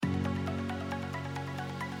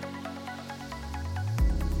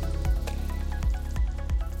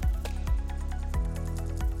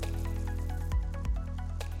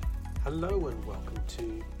Hello and welcome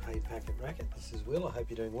to A Packet Racket. This is Will. I hope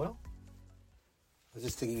you're doing well. I was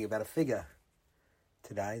just thinking about a figure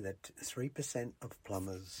today that 3% of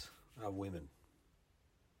plumbers are women.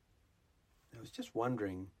 I was just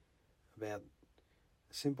wondering about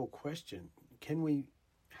a simple question. Can we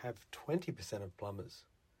have 20% of plumbers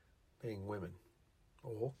being women?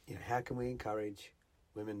 Or, how can we encourage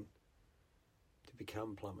women to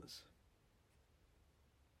become plumbers?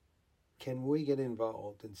 Can we get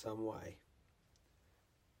involved in some way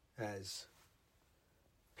as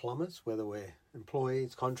plumbers, whether we're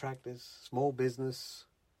employees, contractors, small business,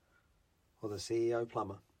 or the CEO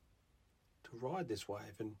plumber, to ride this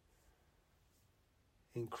wave and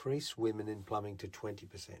increase women in plumbing to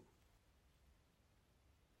 20%?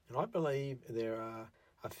 And I believe there are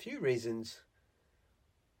a few reasons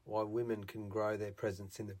why women can grow their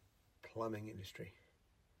presence in the plumbing industry.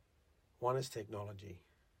 One is technology.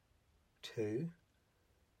 Two,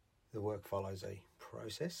 the work follows a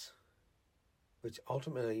process which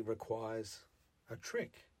ultimately requires a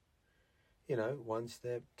trick. 1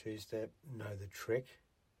 step, 2 step, know the trick,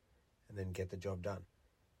 and then get the job done.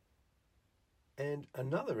 And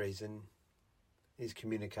another reason is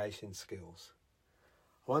communication skills.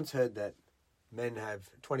 I once heard that men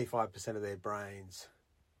have 25% of their brains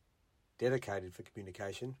dedicated for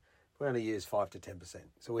communication. We only use 5 to 10%.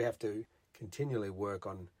 So we have to continually work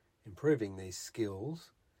on improving these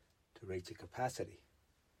skills to reach a capacity.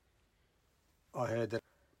 I heard that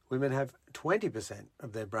women have 20%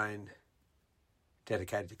 of their brain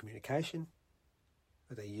dedicated to communication,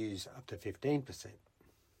 but they use up to 15%.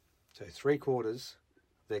 So 3/4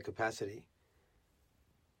 of their capacity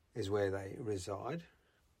is where they reside.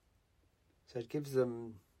 So it gives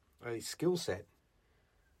them a skill set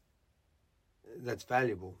that's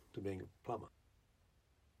valuable to being a plumber.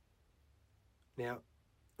 Now,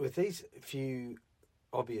 with these few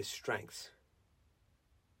obvious strengths,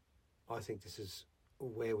 I think this is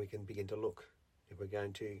where we can begin to look if we're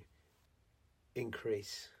going to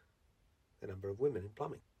increase the number of women in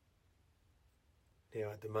plumbing. Now,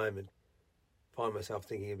 at the moment, I find myself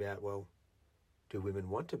thinking about, do women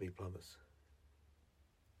want to be plumbers?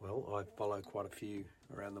 Well, I follow quite a few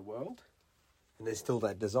around the world, and there's still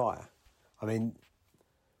that desire.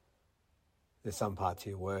 There's some parts of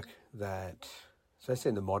your work that, especially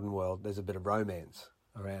in the modern world, there's a bit of romance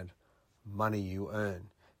around money you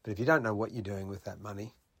earn. But if you don't know what you're doing with that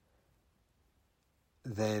money,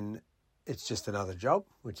 then it's just another job,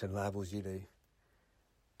 which enables you to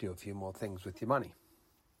do a few more things with your money,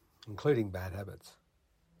 including bad habits.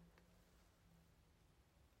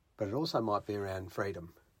 But it also might be around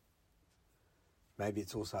freedom. Maybe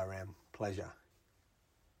it's also around pleasure.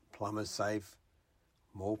 Plumbers save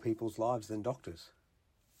more people's lives than doctors.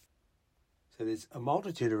 So there's a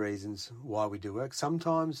multitude of reasons why we do work.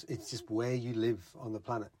 Sometimes it's just where you live on the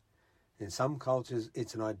planet. In some cultures,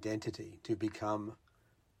 it's an identity to become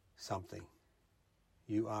something.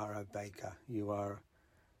 You are a baker. You are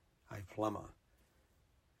a plumber.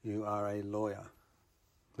 You are a lawyer.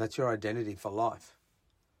 That's your identity for life.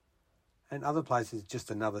 And other places,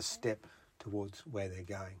 just another step towards where they're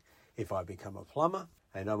going. If I become a plumber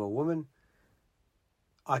and I'm a woman,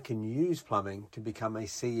 I can use plumbing to become a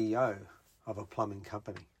CEO of a plumbing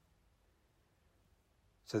company.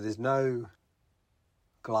 So there's no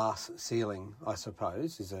glass ceiling, I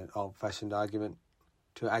suppose, is an old-fashioned argument,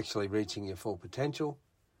 to actually reaching your full potential,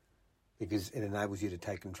 because it enables you to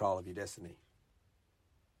take control of your destiny.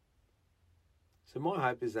 So my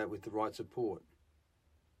hope is that with the right support,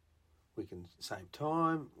 we can save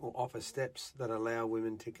time or offer steps that allow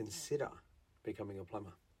women to consider becoming a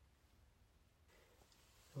plumber.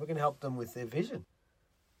 We can help them with their vision.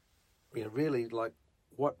 Really, like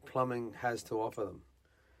what plumbing has to offer them.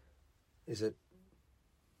 Is it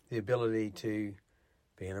the ability to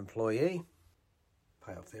be an employee,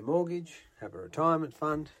 pay off their mortgage, have a retirement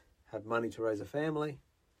fund, have money to raise a family?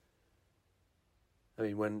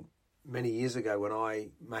 Many years ago when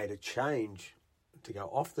I made a change to go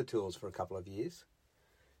off the tools for a couple of years,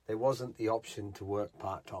 there wasn't the option to work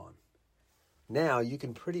part-time. Now you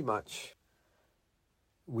can pretty much,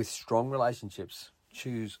 with strong relationships,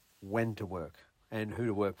 choose when to work and who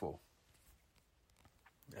to work for.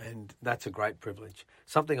 And that's a great privilege.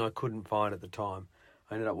 Something I couldn't find at the time.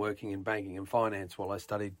 I ended up working in banking and finance while I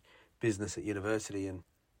studied business at university. And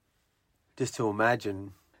just to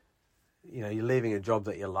imagine, you're leaving a job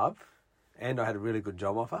that you love. And I had a really good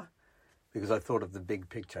job offer because I thought of the big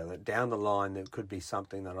picture, that down the line there could be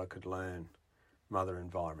something that I could learn from other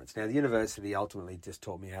environments. Now, the university ultimately just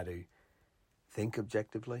taught me how to think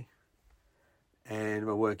objectively. And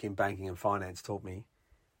my work in banking and finance taught me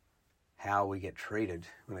how we get treated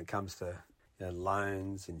when it comes to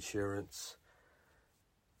loans, insurance,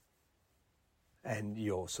 and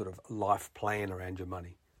your sort of life plan around your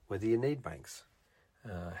money, whether you need banks,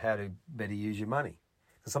 how to better use your money.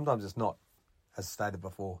 Because sometimes it's not, as stated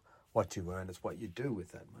before, what you earn, it's what you do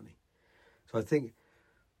with that money. So I think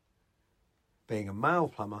being a male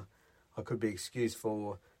plumber, I could be excused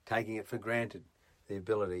for taking it for granted, the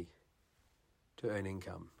ability to earn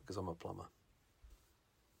income because I'm a plumber.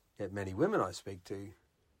 Yet many women I speak to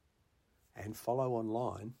and follow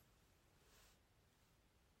online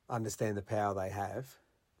understand the power they have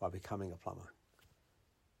by becoming a plumber.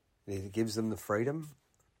 It either gives them the freedom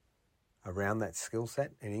around that skill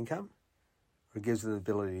set and income, or it gives them the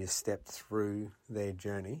ability to step through their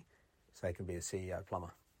journey so they can be a CEO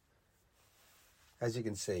plumber. As you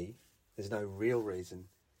can see, there's no real reason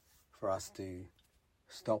for us to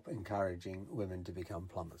stop encouraging women to become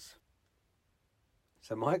plumbers.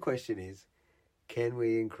 So my question is, can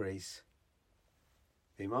we increase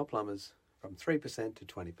female plumbers from 3% to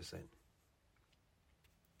 20%?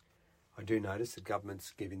 I do notice that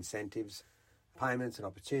governments give incentives, payments and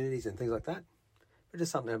opportunities and things like that, but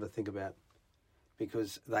just something to have a think about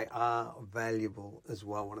because they are valuable as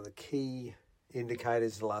well. One of the key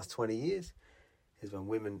indicators the last 20 years is when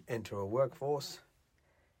women enter a workforce,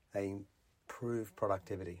 they improve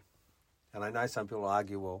productivity. And I know some people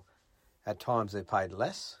argue, well, at times they're paid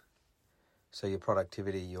less, so your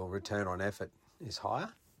productivity, your return on effort is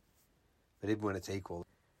higher. But even when it's equal,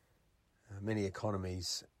 many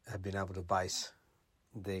economies have been able to base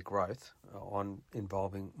their growth on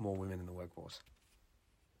involving more women in the workforce.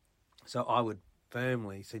 So I would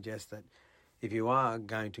firmly suggest that if you are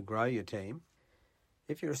going to grow your team,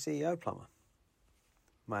 if you're a CEO plumber,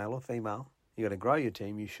 male or female, you've got to grow your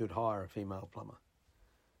team, you should hire a female plumber.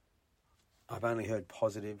 I've only heard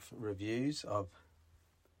positive reviews of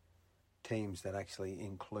teams that actually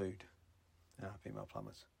include female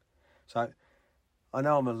plumbers. So I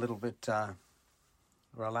know I'm a little bit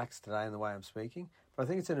relaxed today in the way I'm speaking, but I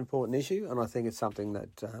think it's an important issue, and I think it's something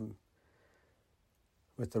that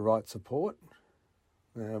with the right support,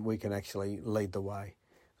 we can actually lead the way.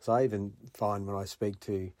 So I even find when I speak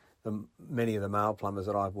to many of the male plumbers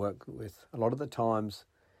that I've worked with, a lot of the times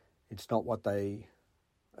it's not what they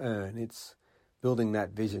earn, it's building that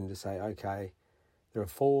vision to say, okay, there are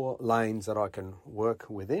 4 lanes that I can work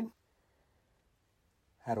within.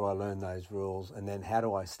 How do I learn those rules? And then how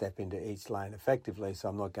do I step into each lane effectively so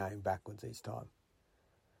I'm not going backwards each time?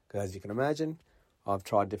 Because as you can imagine, I've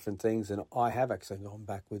tried different things and I have actually gone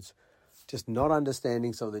backwards, just not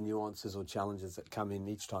understanding some of the nuances or challenges that come in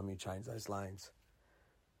each time you change those lanes.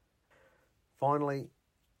 Finally,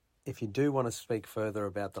 if you do want to speak further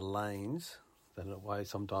about the lanes that I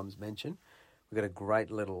sometimes mention, we've got a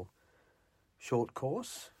great little short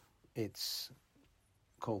course. It's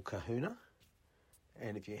called Kahuna.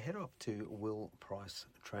 And if you head up to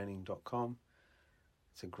willpricetraining.com,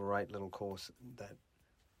 it's a great little course that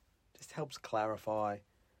just helps clarify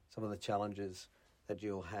some of the challenges that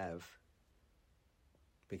you'll have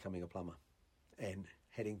becoming a plumber and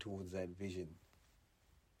heading towards that vision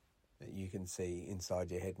that you can see inside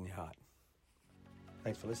your head and your heart.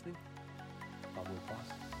 Thanks for listening. I'm Will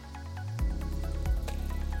Price.